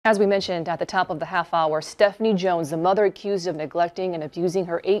As we mentioned at the top of the half hour, Stephanie Jones, the mother accused of neglecting and abusing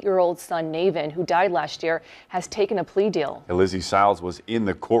her 8-year-old son, Navin, who died last year, has taken a plea deal. Lizzie Siles was in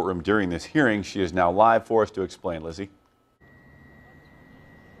the courtroom during this hearing. She is now live for us to explain. Lizzie.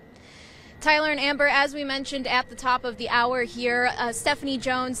 Tyler and Amber, as we mentioned at the top of the hour here, Stephanie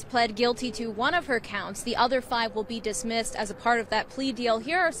Jones pled guilty to one of her counts. The other 5 will be dismissed as a part of that plea deal.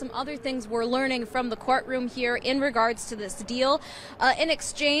 Here are some other things we're learning from the courtroom here in regards to this deal. In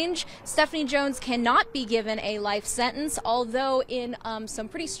exchange, Stephanie Jones cannot be given a life sentence, although in some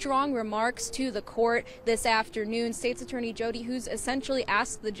pretty strong remarks to the court this afternoon, State's Attorney Jody Hughes essentially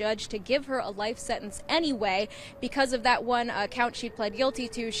asked the judge to give her a life sentence anyway. Because of that one count she pled guilty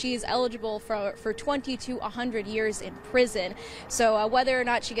to, she's eligible for 20 to 100 years in prison. So whether or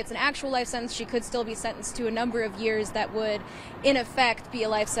not she gets an actual life sentence, she could still be sentenced to a number of years that would, in effect, be a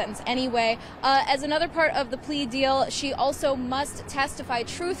life sentence anyway. As another part of the plea deal, she also must testify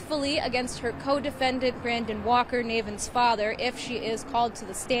truthfully against her co-defendant, Brandon Walker, Navin's father, if she is called to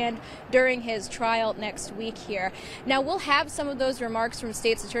the stand during his trial next week here. Now, we'll have some of those remarks from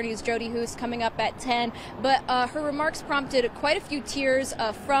State's Attorneys Jody Hughes coming up at 10, but her remarks prompted quite a few tears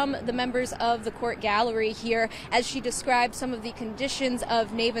from the members of the court gallery here as she described some of the conditions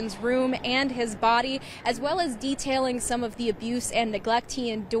of Navin's room and his body, as well as detailing some of the abuse and neglect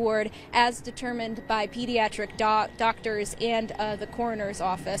he endured as determined by pediatric doctors and the coroner's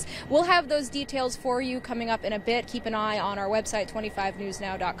office. We'll have those details for you coming up in a bit. Keep an eye on our website,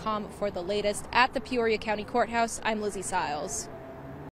 25newsnow.com, for the latest. At the Peoria County Courthouse, I'm Lizzie Siles.